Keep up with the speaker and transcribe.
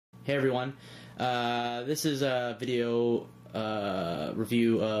Hey everyone, this is a video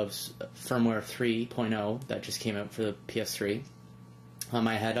review of Firmware 3.0 that just came out for the PS3.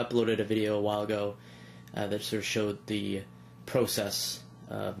 I had uploaded a video a while ago that sort of showed the process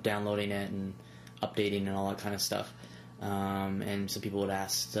of downloading it and updating and all that kind of stuff. And some people had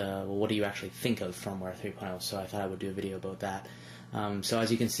asked, well, what do you actually think of Firmware 3.0? So I thought I would do a video about that. So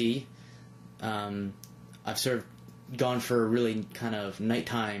as you can see, I've sort of gone for really kind of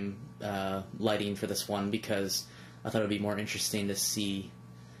nighttime lighting for this one because I thought it would be more interesting to see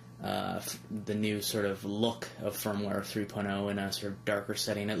the new sort of look of Firmware 3.0 in a sort of darker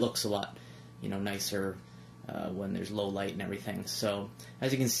setting. It looks a lot, nicer when there's low light and everything. So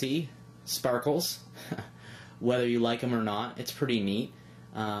as you can see, sparkles. Whether you like them or not, it's pretty neat.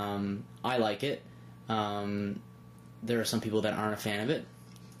 I like it. There are some people that aren't a fan of it.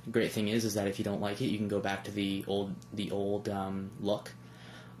 The great thing is that if you don't like it, you can go back to the old look.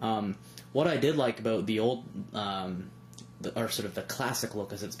 What I did like about the old, or sort of the classic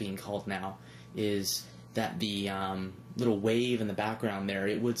look as it's being called now, is that the little wave in the background there,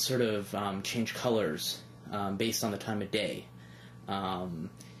 it would sort of change colors based on the time of day. And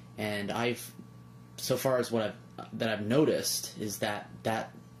so far as what I've noticed is that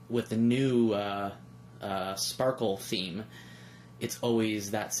with the new sparkle theme, it's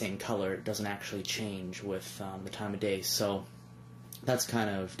always that same color. It doesn't actually change with the time of day. So that's kind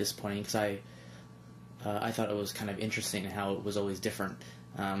of disappointing because I thought it was kind of interesting how it was always different.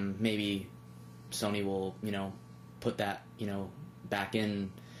 Maybe Sony will put that back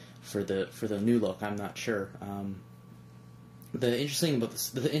in for the new look. I'm not sure. The interesting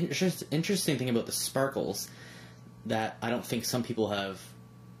thing about the sparkles that I don't think some people have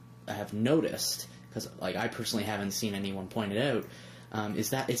noticed, because I personally haven't seen anyone point it out, is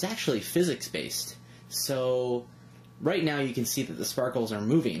that it's actually physics-based. So right now you can see that the sparkles are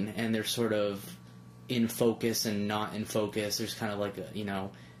moving, and they're sort of in focus and not in focus. There's kind of like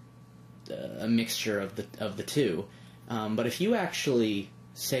a mixture of the two. But if you actually,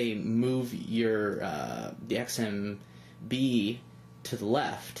 say, move your the XMB to the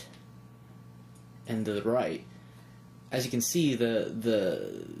left and to the right, as you can see,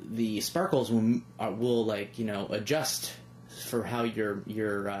 the sparkles will adjust for how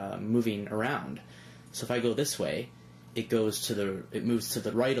you're moving around. So if I go this way, it moves to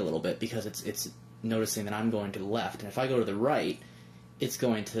the right a little bit because it's noticing that I'm going to the left, and if I go to the right, it's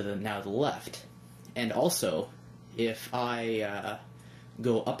going to the left. And also, if I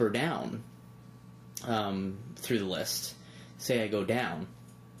go up or down through the list, say I go down,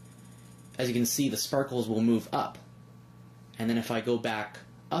 as you can see, the sparkles will move up. And then if I go back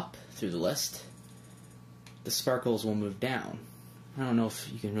up through the list, the sparkles will move down. I don't know if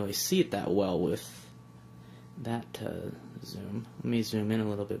you can really see it that well with that zoom. Let me zoom in a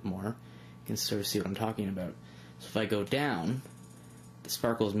little bit more. You can sort of see what I'm talking about. So if I go down, the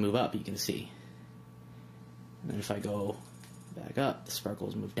sparkles move up, you can see. And then if I go back up, the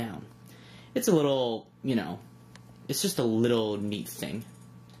sparkles move down. It's a little, it's just a little neat thing,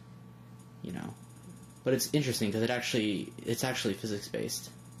 But it's interesting because it's actually physics-based.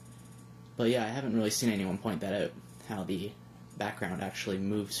 But yeah, I haven't really seen anyone point that out, how the background actually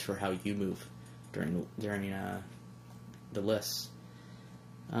moves for how you move during the lists.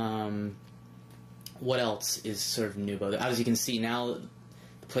 What else is sort of new about it? As you can see now,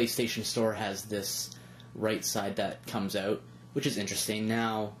 the PlayStation Store has this right side that comes out, which is interesting.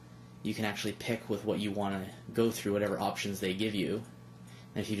 Now you can actually pick with what you want to go through, whatever options they give you.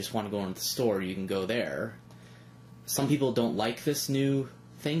 And if you just want to go into the store, you can go there. Some people don't like this new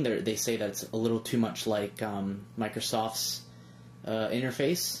thing. They say that it's a little too much like Microsoft's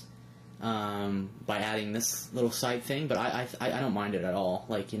interface by adding this little side thing. But I don't mind it at all.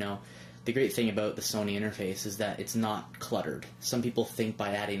 The great thing about the Sony interface is that it's not cluttered. Some people think by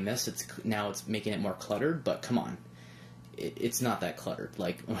adding this, it's making it more cluttered. But come on, it's not that cluttered.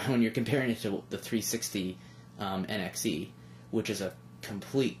 Like when you're comparing it to the 360 NXE, which is a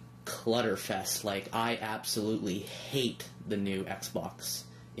complete clutter fest. I absolutely hate the new Xbox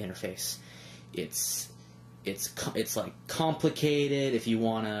interface. It's like complicated. If you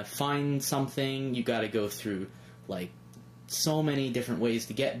want to find something, you got to go through so many different ways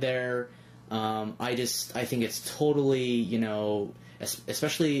to get there. I think it's totally,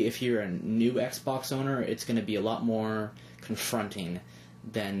 especially if you're a new Xbox owner, it's going to be a lot more confronting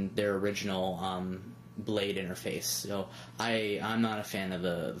than their original Blade interface. So I'm not a fan of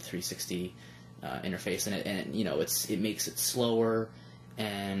the 360 interface, and it makes it slower.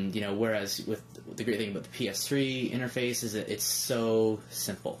 And whereas with the great thing about the PS3 interface is that it's so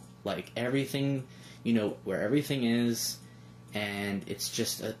simple. Everything, where everything is, and it's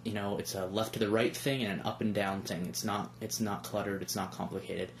just a, it's a left to the right thing and an up and down thing. It's not cluttered. It's not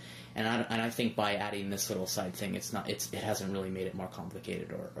complicated. And I think by adding this little side thing, it hasn't really made it more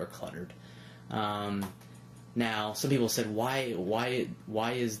complicated or cluttered. Now, some people said, why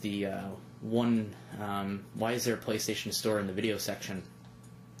is the why is there a PlayStation Store in the video section?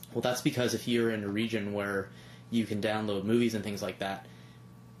 Well, that's because if you're in a region where you can download movies and things like that,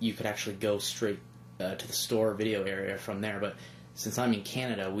 you could actually go straight to the store video area from there. But since I'm in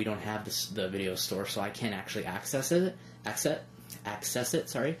Canada, we don't have the video store, so I can't actually access it.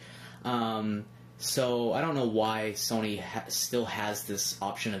 Sorry. So I don't know why Sony still has this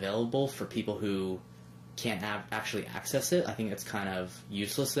option available for people who can't actually access it. I think it's kind of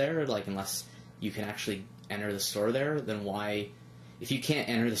useless there. Like, unless you can actually enter the store there, then why? If you can't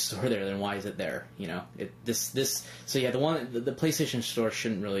enter the store there, then why is it there? So yeah, the PlayStation Store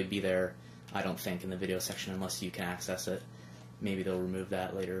shouldn't really be there, I don't think, in the video section unless you can access it. Maybe they'll remove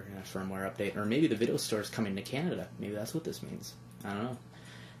that later in a firmware update, or maybe the video store is coming to Canada. Maybe that's what this means. I don't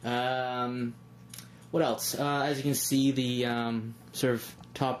know. What else? As you can see, the sort of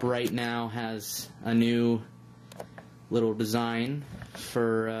top right now has a new little design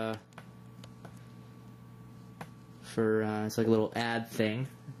for it's like a little ad thing.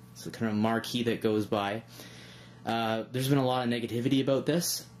 It's a kind of marquee that goes by. There's been a lot of negativity about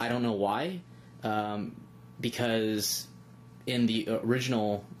this. I don't know why. Because in the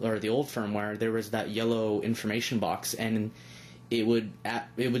original, or the old firmware, there was that yellow information box, and it would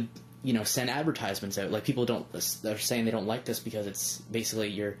send advertisements out. Like, people they're saying they don't like this because it's basically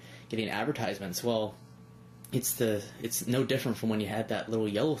you're getting advertisements. Well, it's no different from when you had that little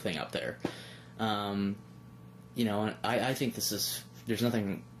yellow thing up there. I think there's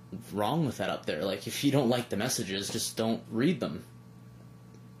nothing wrong with that up there. Like, if you don't like the messages, just don't read them.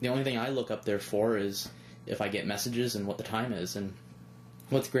 The only thing I look up there for is if I get messages and what the time is. And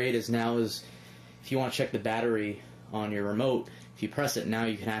what's great is now is if you want to check the battery on your remote, if you press it, now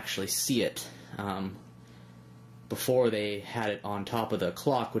you can actually see it. Before they had it on top of the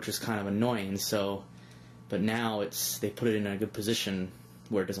clock, which was kind of annoying. But now they put it in a good position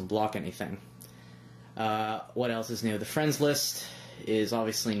where it doesn't block anything. What else is new? The friends list is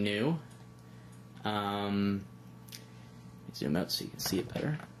obviously new. Zoom out so you can see it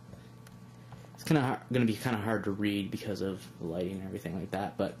better. It's going to be kind of hard to read because of the lighting and everything like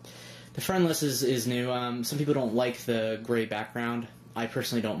that, but the friend list is new. Some people don't like the gray background. I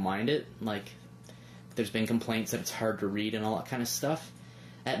personally don't mind it. Like, there's been complaints that it's hard to read and all that kind of stuff.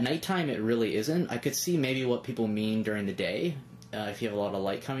 At nighttime, it really isn't. I could see maybe what people mean during the day. If you have a lot of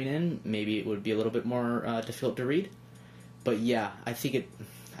light coming in, maybe it would be a little bit more difficult to read. But yeah, I think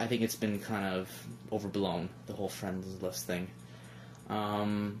it's been kind of overblown, the whole friends list thing.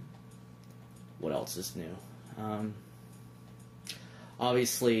 What else is new?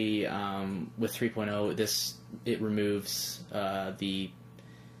 Obviously, with 3.0, it removes the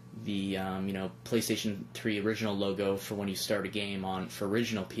PlayStation 3 original logo for when you start a game for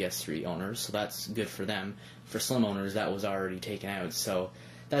original PS3 owners, so that's good for them. For Slim owners, that was already taken out, so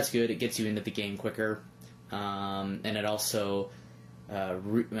that's good. It gets you into the game quicker, and it also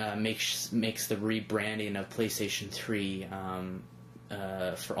makes the rebranding of PlayStation 3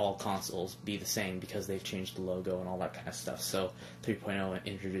 for all consoles be the same because they've changed the logo and all that kind of stuff. So 3.0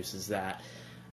 introduces that.